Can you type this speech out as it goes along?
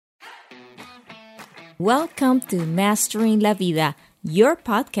Welcome to Mastering La Vida, your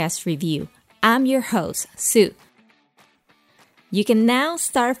podcast review. I'm your host, Sue. You can now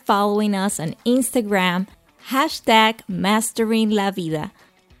start following us on Instagram, #Mastering La Vida.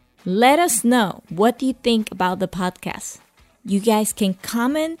 Let us know what you think about the podcast. You guys can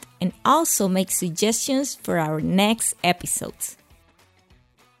comment and also make suggestions for our next episodes.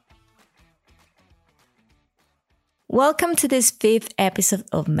 Welcome to this 5th episode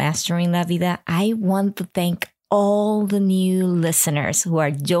of Mastering La Vida. I want to thank all the new listeners who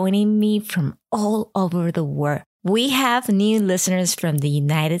are joining me from all over the world. We have new listeners from the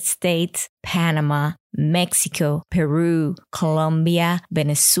United States, Panama, Mexico, Peru, Colombia,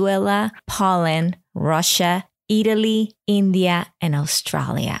 Venezuela, Poland, Russia, Italy, India, and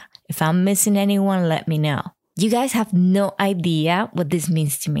Australia. If I'm missing anyone, let me know. You guys have no idea what this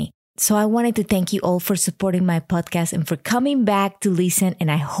means to me. So I wanted to thank you all for supporting my podcast and for coming back to listen.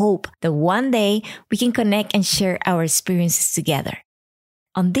 And I hope that one day we can connect and share our experiences together.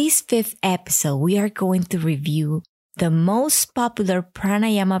 On this 5th episode, we are going to review the most popular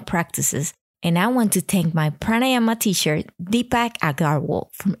pranayama practices. And I want to thank my pranayama teacher, Deepak Agarwal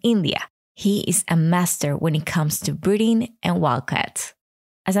from India. He is a master when it comes to breathing and wildcats.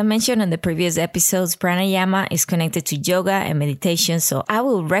 As I mentioned on the previous episodes, pranayama is connected to yoga and meditation, so I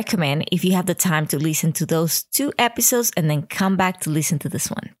will recommend if you have the time to listen to those 2 episodes and then come back to listen to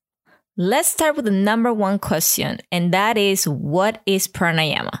this one. Let's start with the number 1 question, and that is, what is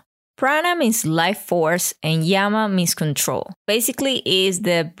pranayama? Prana means life force and yama means control. Basically, is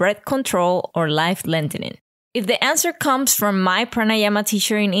the breath control or life lengthening. If the answer comes from my pranayama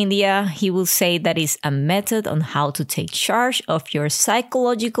teacher in India, he will say that is a method on how to take charge of your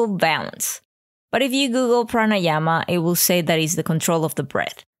psychological balance. But if you Google pranayama, it will say that is the control of the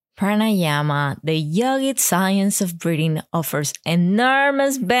breath. Pranayama, the yogic science of breathing, offers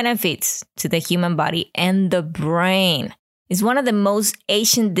enormous benefits to the human body and the brain. It's one of the most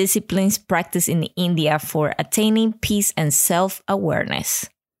ancient disciplines practiced in India for attaining peace and self-awareness.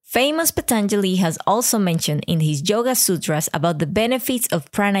 Famous Patanjali has also mentioned in his Yoga Sutras about the benefits of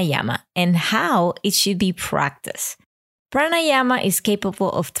pranayama and how it should be practiced. Pranayama is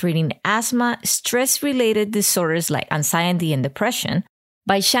capable of treating asthma, stress-related disorders like anxiety and depression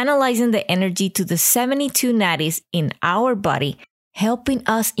by channelizing the energy to the 72 nadis in our body, helping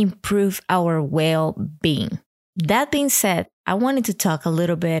us improve our well-being. That being said, I wanted to talk a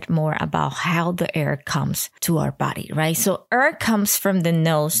little bit more about how the air comes to our body, right? So air comes from the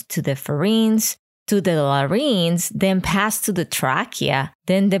nose to the pharynx, to the larynx, then pass to the trachea,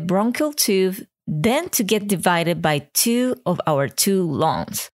 then the bronchial tube, then to get divided by 2 of our 2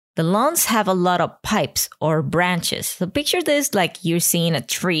 lungs. The lungs have a lot of pipes or branches. So picture this like you're seeing a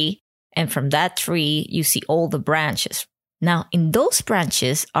tree, and from that tree, you see all the branches. Now, in those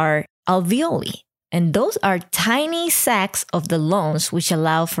branches are alveoli. And those are tiny sacs of the lungs which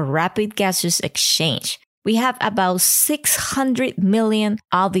allow for rapid gaseous exchange. We have about 600 million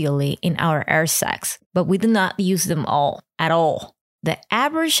alveoli in our air sacs, but we do not use them all at all. The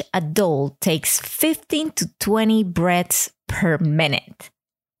average adult takes 15 to 20 breaths per minute.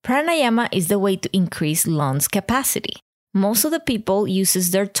 Pranayama is the way to increase lungs capacity. Most of the people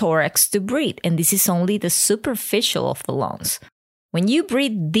uses their thorax to breathe, and this is only the superficial of the lungs. When you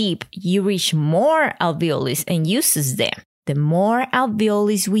breathe deep, you reach more alveoli and uses them. The more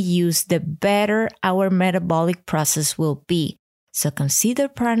alveoli we use, the better our metabolic process will be. So consider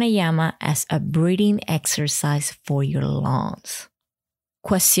pranayama as a breathing exercise for your lungs.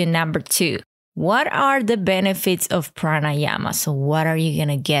 Question number 2. What are the benefits of pranayama? So what are you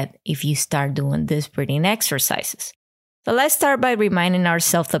going to get if you start doing these breathing exercises? So let's start by reminding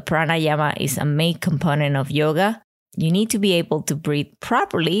ourselves that pranayama is a main component of yoga. You need to be able to breathe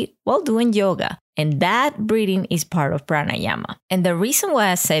properly while doing yoga. And that breathing is part of pranayama. And the reason why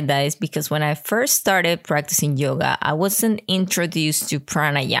I say that is because when I first started practicing yoga, I wasn't introduced to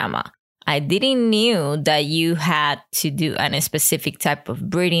pranayama. I didn't knew that you had to do a specific type of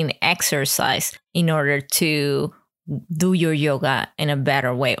breathing exercise in order to do your yoga in a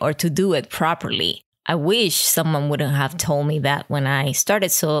better way or to do it properly. I wish someone wouldn't have told me that when I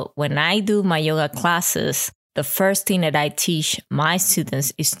started. So when I do my yoga classes, the first thing that I teach my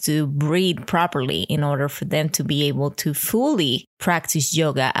students is to breathe properly in order for them to be able to fully practice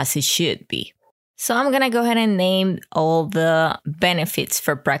yoga as it should be. So I'm going to go ahead and name all the benefits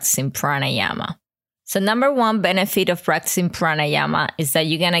for practicing pranayama. So number 1 benefit of practicing pranayama is that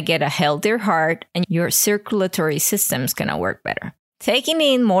you're going to get a healthier heart and your circulatory system is going to work better. Taking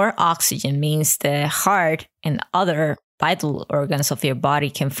in more oxygen means the heart and other vital organs of your body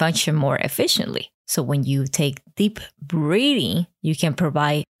can function more efficiently. So when you take deep breathing, you can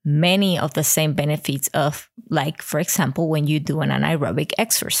provide many of the same benefits of, like, for example, when you do an anaerobic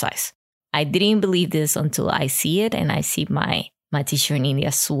exercise. I didn't believe this until I see it, and I see my teacher in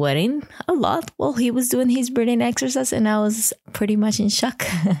India sweating a lot while he was doing his breathing exercise, and I was pretty much in shock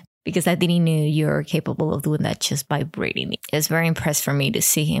because I didn't know you're capable of doing that just by breathing. It's very impressed for me to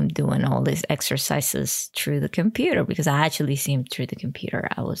see him doing all these exercises through the computer, because I actually see him through the computer.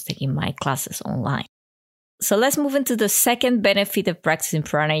 I was taking my classes online. So let's move into the second benefit of practicing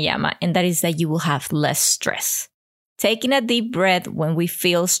pranayama, and that is that you will have less stress. Taking a deep breath when we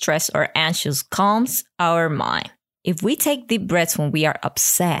feel stressed or anxious calms our mind. If we take deep breaths when we are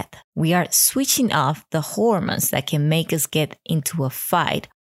upset, we are switching off the hormones that can make us get into a fight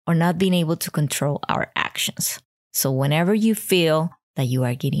or not being able to control our actions. So whenever you feel that you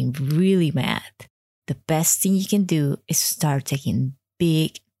are getting really mad, the best thing you can do is start taking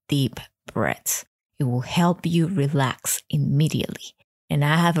big, deep breaths. It will help you relax immediately. And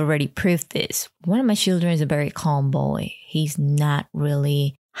I have already proved this. One of my children is a very calm boy. He's not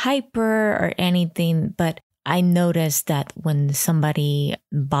really hyper or anything, but I noticed that when somebody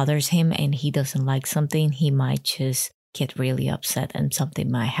bothers him and he doesn't like something, he might just get really upset and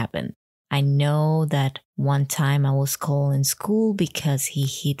something might happen. I know that one time I was called in school because he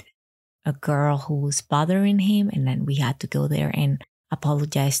hit a girl who was bothering him, and then we had to go there and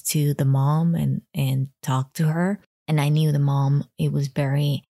apologize to the mom and talk to her. And I knew the mom, it was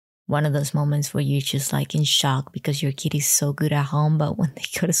very one of those moments where you're just like in shock because your kid is so good at home, but when they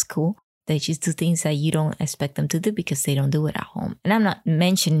go to school, they just do things that you don't expect them to do because they don't do it at home. And I'm not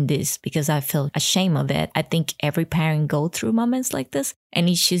mentioning this because I feel ashamed of it. I think every parent go through moments like this, and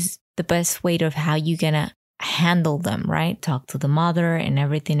it's just the best way of how you're gonna handle them, right? Talk to the mother and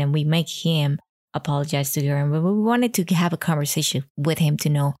everything. And we make him apologize to her. And we wanted to have a conversation with him to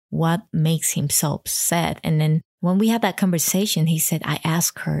know what makes him so upset. And then when we had that conversation, he said, I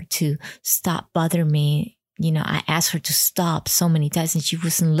asked her to stop bothering me. I asked her to stop so many times and she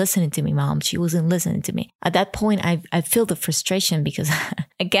wasn't listening to me, Mom. She wasn't listening to me. At that point, I feel the frustration because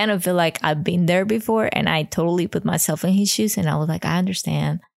I kind of feel like I've been there before, and I totally put myself in his shoes. And I was like, I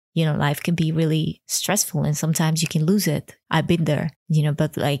understand. Life can be really stressful and sometimes you can lose it. I've been there,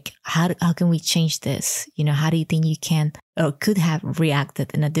 but like, how can we change this? How do you think you can or could have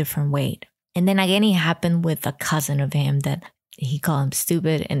reacted in a different way? And then again, it happened with a cousin of him that he called him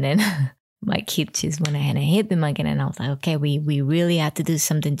stupid. And then my kid just went ahead and hit him again. And I was like, okay, we really have to do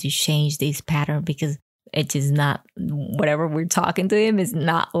something to change this pattern because it's just not, whatever we're talking to him is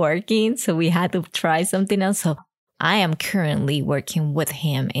not working. So we had to try something else. So I am currently working with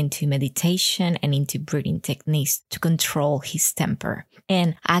him into meditation and into breathing techniques to control his temper.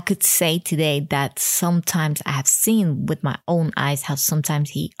 And I could say today that sometimes I have seen with my own eyes how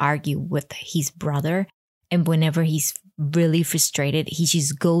sometimes he argued with his brother. And whenever he's really frustrated, he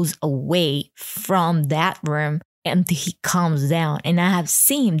just goes away from that room until he calms down. And I have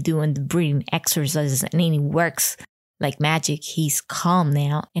seen him doing the breathing exercises and it works like magic. He's calm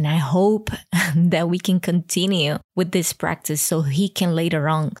now. And I hope that we can continue with this practice so he can later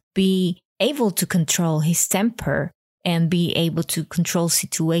on be able to control his temper and be able to control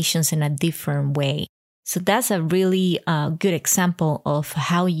situations in a different way. So that's a really good example of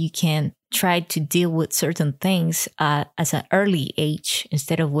how you can try to deal with certain things as an early age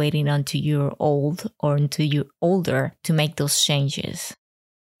instead of waiting until you're old or until you're older to make those changes.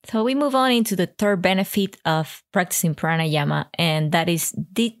 So we move on into the third benefit of practicing pranayama, and that is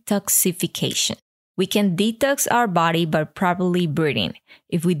detoxification. We can detox our body by properly breathing.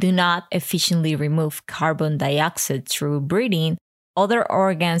 If we do not efficiently remove carbon dioxide through breathing, other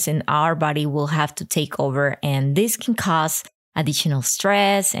organs in our body will have to take over, and this can cause additional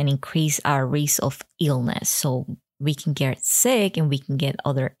stress and increase our risk of illness. So we can get sick and we can get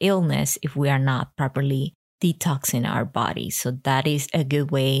other illness if we are not properly detoxing our body. So that is a good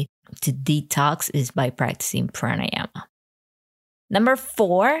way to detox is by practicing pranayama. Number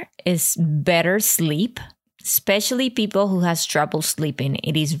 4 is better sleep. Especially people who has trouble sleeping,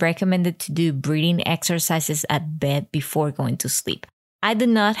 it is recommended to do breathing exercises at bed before going to sleep. I do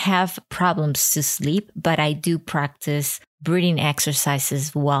not have problems to sleep, but I do practice breathing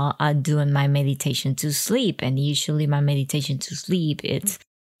exercises while I'm doing my meditation to sleep. And usually my meditation to sleep, it's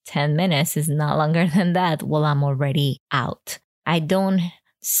 10 minutes. It's not longer than that while I'm already out. I don't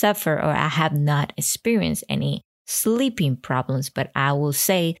suffer or I have not experienced any sleeping problems, but I will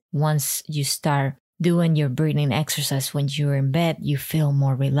say once you start doing your breathing exercise when you're in bed, you feel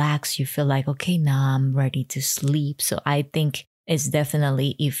more relaxed. You feel like, okay, now I'm ready to sleep. So I think it's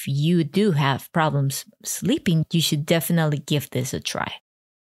definitely, if you do have problems sleeping, you should definitely give this a try.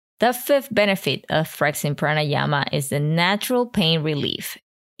 The fifth benefit of practicing pranayama is the natural pain relief.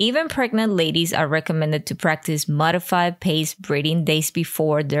 Even pregnant ladies are recommended to practice modified pace breathing days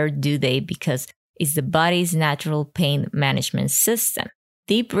before their due date because it's the body's natural pain management system.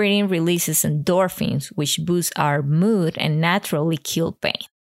 Deep breathing releases endorphins, which boost our mood and naturally kill pain.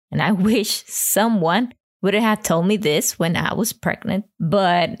 And I wish someone would have told me this when I was pregnant,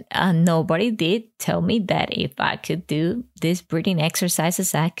 but nobody did tell me that if I could do these breathing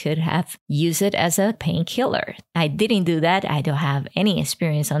exercises, I could have used it as a painkiller. I didn't do that. I don't have any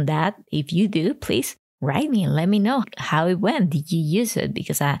experience on that. If you do, please write me and let me know how it went. Did you use it?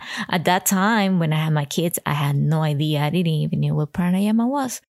 Because at that time when I had my kids, I had no idea. I didn't even know what pranayama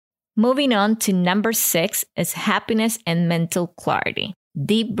was. Moving on to number 6 is happiness and mental clarity.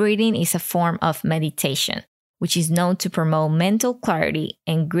 Deep breathing is a form of meditation, which is known to promote mental clarity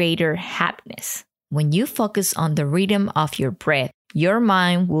and greater happiness. When you focus on the rhythm of your breath, your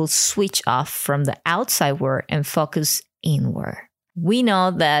mind will switch off from the outside world and focus inward. We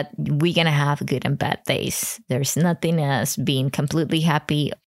know that we're going to have good and bad days. There's nothing as being completely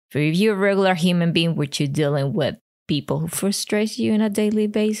happy. If you're a regular human being, which you're dealing with people who frustrate you on a daily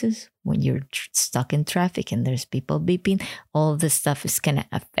basis, when you're stuck in traffic and there's people beeping, all this stuff is going to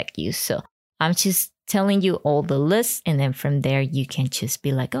affect you. So I'm just telling you all the lists. And then from there, you can just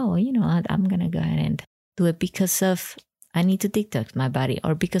be like, oh, you know what? I'm going to go ahead and do it because of I need to detox my body,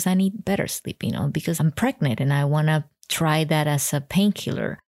 or because I need better sleep, because I'm pregnant and I want to try that as a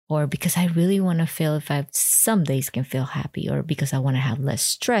painkiller, or because I really want to feel if I some days can feel happy, or because I want to have less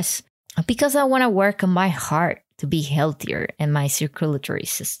stress, or because I want to work on my heart to be healthier and my circulatory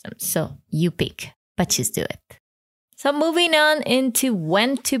system. So you pick, but just do it. So moving on into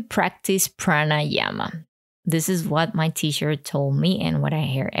when to practice pranayama. This is what my teacher told me and what I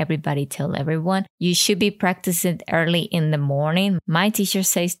hear everybody tell everyone. You should be practicing early in the morning. My teacher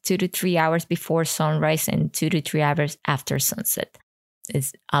says 2 to 3 hours before sunrise and 2 to 3 hours after sunset.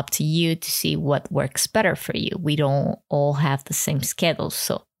 It's up to you to see what works better for you. We don't all have the same schedule,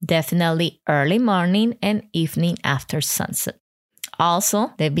 so definitely early morning and evening after sunset.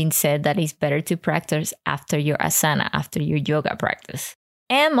 Also, they've been said that it's better to practice after your asana, after your yoga practice.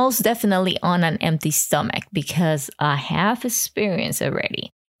 And most definitely on an empty stomach, because I have experience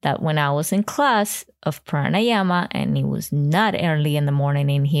already that when I was in class of pranayama, and it was not early in the morning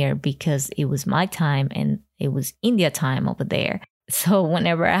in here because it was my time and it was India time over there. So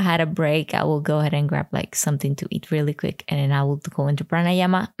whenever I had a break, I will go ahead and grab like something to eat really quick, and then I will go into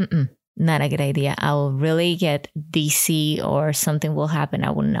pranayama. Not a good idea. I will really get dizzy or something will happen.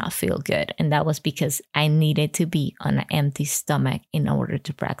 I will not feel good. And that was because I needed to be on an empty stomach in order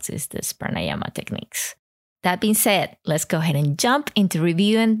to practice this pranayama techniques. That being said, let's go ahead and jump into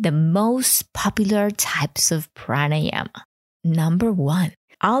reviewing the most popular types of pranayama. Number 1,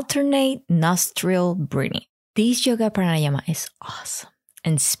 alternate nostril breathing. This yoga pranayama is awesome,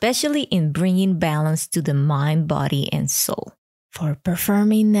 and especially in bringing balance to the mind, body, and soul. For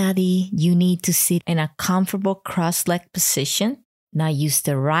performing Nadi, you need to sit in a comfortable cross-legged position. Now use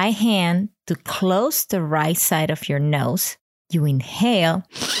the right hand to close the right side of your nose. You inhale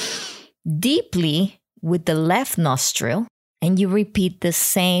deeply with the left nostril, and you repeat the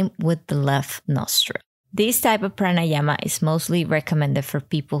same with the left nostril. This type of pranayama is mostly recommended for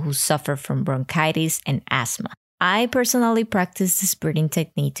people who suffer from bronchitis and asthma. I personally practice this breathing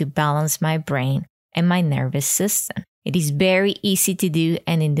technique to balance my brain and my nervous system. It is very easy to do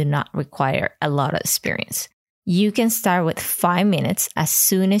and it does not require a lot of experience. You can start with 5 minutes as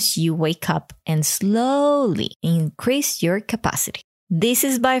soon as you wake up and slowly increase your capacity. This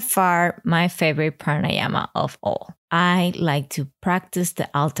is by far my favorite pranayama of all. I like to practice the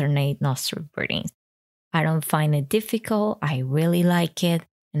alternate nostril breathing. I don't find it difficult. I really like it.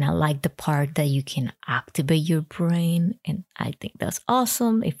 And I like the part that you can activate your brain. And I think that's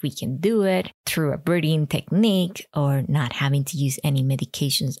awesome if we can do it through a breathing technique or not having to use any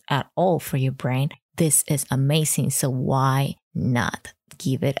medications at all for your brain. This is amazing. So why not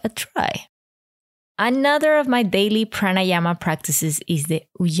give it a try? Another of my daily pranayama practices is the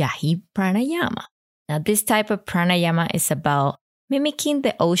Ujjayi pranayama. Now, this type of pranayama is about mimicking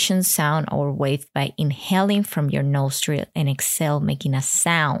the ocean sound or wave by inhaling from your nostril and exhale, making a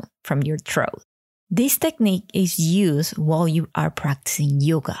sound from your throat. This technique is used while you are practicing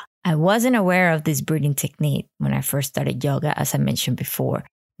yoga. I wasn't aware of this breathing technique when I first started yoga, as I mentioned before.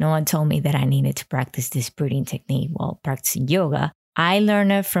 No one told me that I needed to practice this breathing technique while practicing yoga. I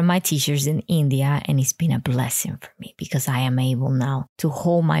learned it from my teachers in India, and it's been a blessing for me because I am able now to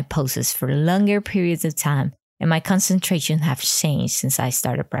hold my poses for longer periods of time. And my concentration have changed since I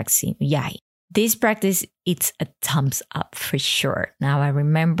started practicing Ujjayi. This practice, it's a thumbs up for sure. Now I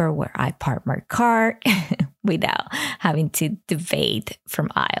remember where I park my car without having to debate from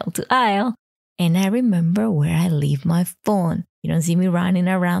aisle to aisle. And I remember where I leave my phone. You don't see me running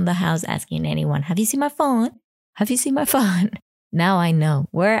around the house asking anyone, have you seen my phone? Have you seen my phone? Now I know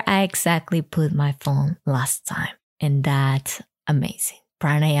where I exactly put my phone last time. And that's amazing.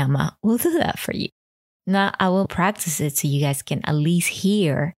 Pranayama will do that for you. Now I will practice it so you guys can at least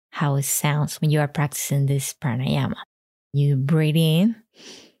hear how it sounds when you are practicing this pranayama. You breathe in.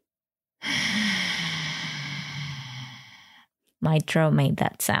 My throat made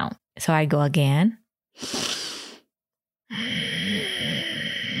that sound. So I go again.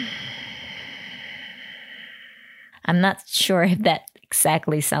 I'm not sure if that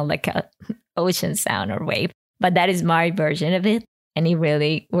exactly sounds like an ocean sound or wave, but that is my version of it, and it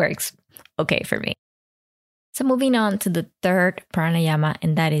really works okay for me. So moving on to the third pranayama,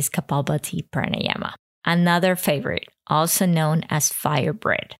 and that is Kapalbhati pranayama, another favorite, also known as fire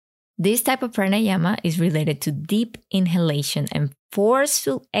breath. This type of pranayama is related to deep inhalation and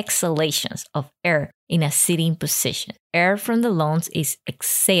forceful exhalations of air in a sitting position. Air from the lungs is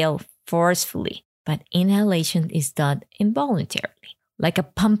exhaled forcefully, but inhalation is done involuntarily, like a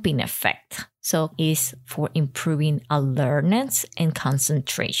pumping effect. So it is for improving alertness and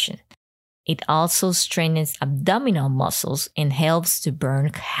concentration. It also strengthens abdominal muscles and helps to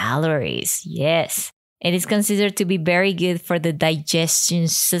burn calories. Yes, it is considered to be very good for the digestion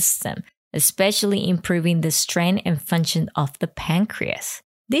system, especially improving the strength and function of the pancreas.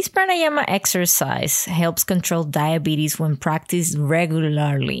 This pranayama exercise helps control diabetes when practiced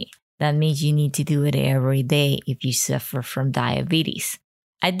regularly. That means you need to do it every day if you suffer from diabetes.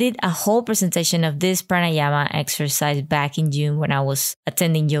 I did a whole presentation of this pranayama exercise back in June when I was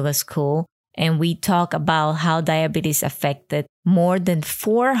attending yoga school, and we talked about how diabetes affected more than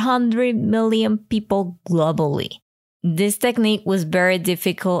 400 million people globally. This technique was very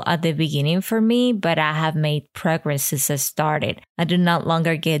difficult at the beginning for me, but I have made progress since I started. I do not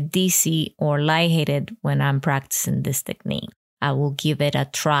longer get dizzy or lightheaded when I'm practicing this technique. I will give it a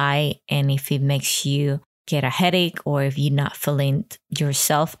try, and if it makes you get a headache or if you're not feeling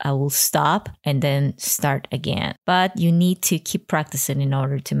yourself, I will stop and then start again. But you need to keep practicing in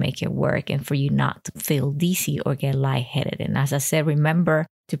order to make it work and for you not to feel dizzy or get lightheaded. And as I said, remember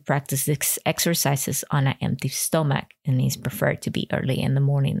to practice these exercises on an empty stomach, and it's preferred to be early in the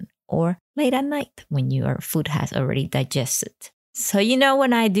morning or late at night when your food has already digested. So,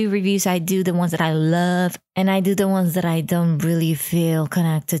 when I do reviews, I do the ones that I love and I do the ones that I don't really feel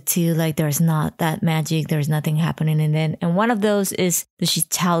connected to, like there's not that magic, there's nothing happening in it. And one of those is the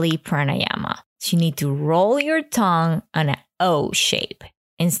Shitali pranayama. So you need to roll your tongue on an O shape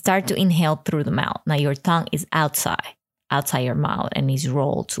and start to inhale through the mouth. Now your tongue is outside your mouth and is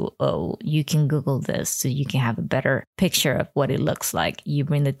rolled to O. You can Google this so you can have a better picture of what it looks like. You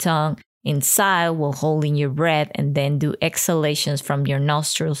bring the tongue inside while holding your breath and then do exhalations from your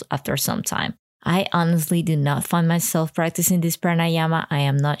nostrils after some time. I honestly do not find myself practicing this pranayama. I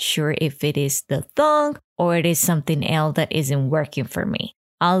am not sure if it is the tongue or it is something else that isn't working for me.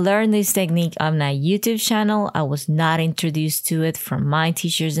 I learned this technique on my YouTube channel. I was not introduced to it from my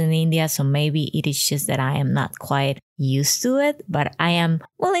teachers in India, so maybe it is just that I am not quite used to it, but I am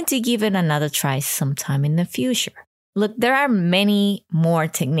willing to give it another try sometime in the future. Look, there are many more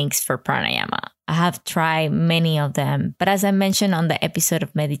techniques for pranayama. I have tried many of them, but as I mentioned on the episode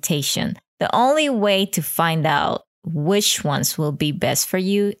of meditation, the only way to find out which ones will be best for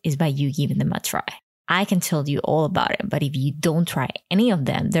you is by you giving them a try. I can tell you all about it, but if you don't try any of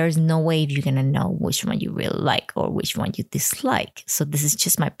them, there's no way you're going to know which one you really like or which one you dislike. So this is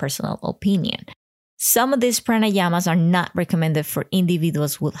just my personal opinion. Some of these pranayamas are not recommended for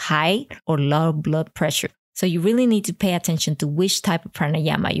individuals with high or low blood pressure. So you really need to pay attention to which type of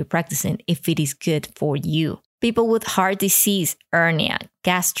pranayama you're practicing if it is good for you. People with heart disease, hernia,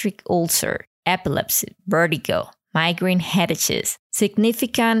 gastric ulcer, epilepsy, vertigo, migraine headaches,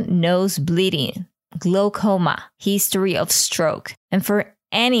 significant nose bleeding, glaucoma, history of stroke, and for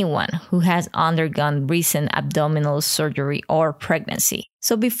anyone who has undergone recent abdominal surgery or pregnancy.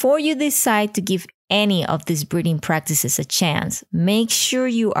 So before you decide to give any of these breathing practices a chance, make sure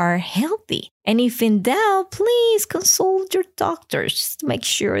you are healthy. And if in doubt, please consult your doctors to make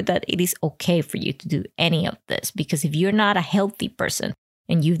sure that it is okay for you to do any of this. Because if you're not a healthy person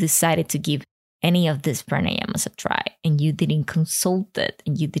and you've decided to give any of these pranayamas a try and you didn't consult it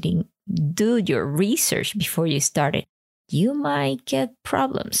and you didn't do your research before you started, you might get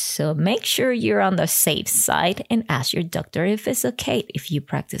problems. So make sure you're on the safe side and ask your doctor if it's okay if you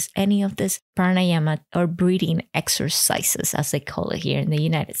practice any of this pranayama or breathing exercises, as they call it here in the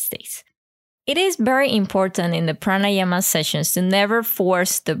United States. It is very important in the pranayama sessions to never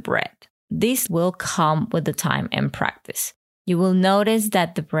force the breath. This will come with the time and practice. You will notice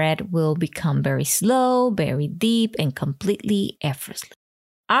that the breath will become very slow, very deep, and completely effortless.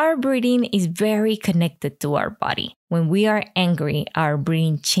 Our breathing is very connected to our body. When we are angry, our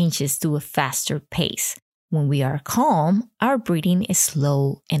breathing changes to a faster pace. When we are calm, our breathing is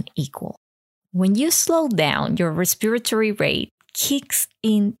slow and equal. When you slow down, your respiratory rate kicks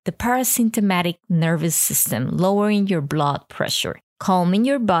in the parasympathetic nervous system, lowering your blood pressure, calming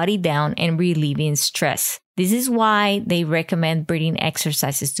your body down, and relieving stress. This is why they recommend breathing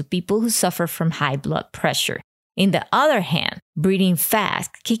exercises to people who suffer from high blood pressure. In the other hand, breathing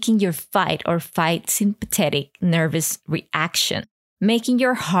fast, kicking your fight or flight sympathetic nervous reaction, making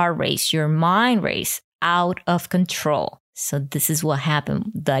your heart race, your mind race out of control. So this is what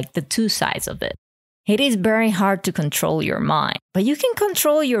happened, like the two sides of it. It is very hard to control your mind, but you can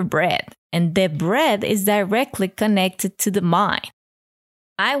control your breath, and the breath is directly connected to the mind.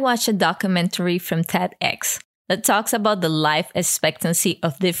 I watched a documentary from TEDx that talks about the life expectancy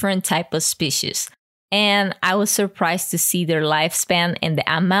of different types of species, and I was surprised to see their lifespan and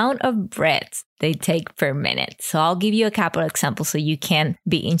the amount of breaths they take per minute. So I'll give you a couple of examples so you can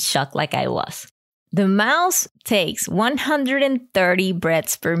be in shock like I was. The mouse takes 130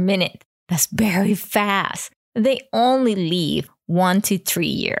 breaths per minute. That's very fast. They only live 1 to 3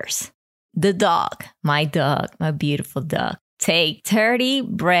 years. The dog, my beautiful dog, take 30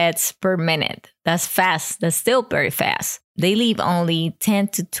 breaths per minute. That's fast. That's still very fast. They live only 10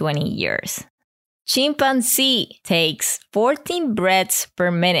 to 20 years. Chimpanzee takes 14 breaths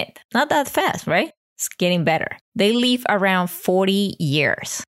per minute. Not that fast, right? It's getting better. They live around 40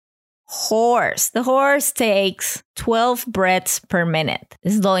 years. The horse takes 12 breaths per minute.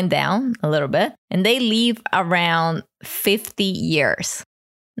 It's slowing down a little bit. And they live around 50 years.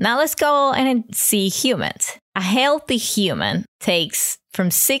 Now let's go and see humans. A healthy human takes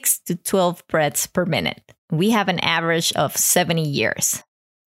from 6 to 12 breaths per minute. We have an average of 70 years.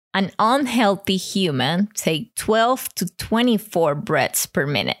 An unhealthy human takes 12 to 24 breaths per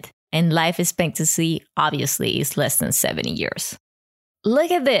minute. And life expectancy obviously is less than 70 years.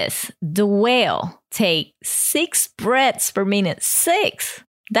 Look at this. The whale takes 6 breaths per minute. 6.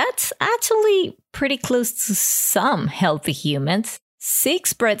 That's actually pretty close to some healthy humans.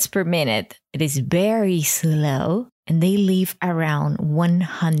 6 breaths per minute. It is very slow, and they live around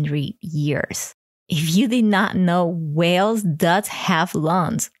 100 years. If you did not know, whales does have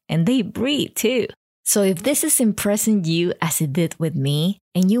lungs, and they breathe too. So if this is impressing you as it did with me,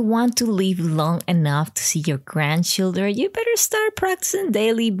 and you want to live long enough to see your grandchildren, you better start practicing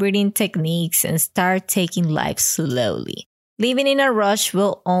daily breathing techniques and start taking life slowly. Living in a rush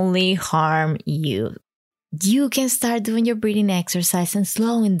will only harm you. You can start doing your breathing exercise and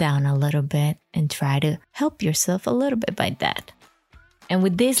slowing down a little bit and try to help yourself a little bit by that. And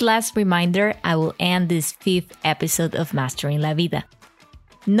with this last reminder, I will end this 5th episode of Mastering La Vida.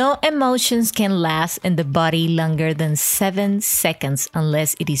 No emotions can last in the body longer than 7 seconds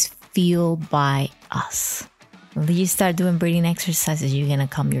unless it is fueled by us. When you start doing breathing exercises, you're going to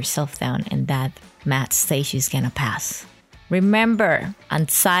calm yourself down and that mad stage is going to pass. Remember,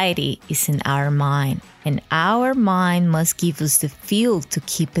 anxiety is in our mind, and our mind must give us the fuel to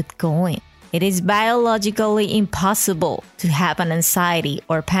keep it going. It is biologically impossible to have an anxiety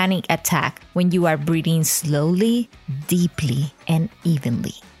or panic attack when you are breathing slowly, deeply, and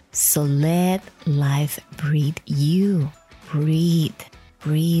evenly. So let life breathe you. Breathe,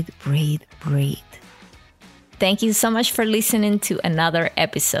 breathe, breathe, breathe. Thank you so much for listening to another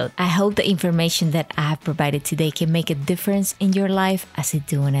episode. I hope the information that I have provided today can make a difference in your life as it's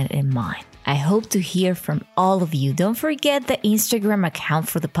doing it in mine. I hope to hear from all of you. Don't forget the Instagram account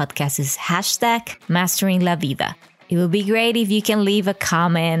for the podcast is #MasteringLaVida. It would be great if you can leave a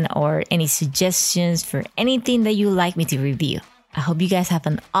comment or any suggestions for anything that you'd like me to review. I hope you guys have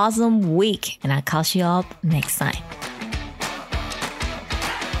an awesome week, and I'll catch you up next time.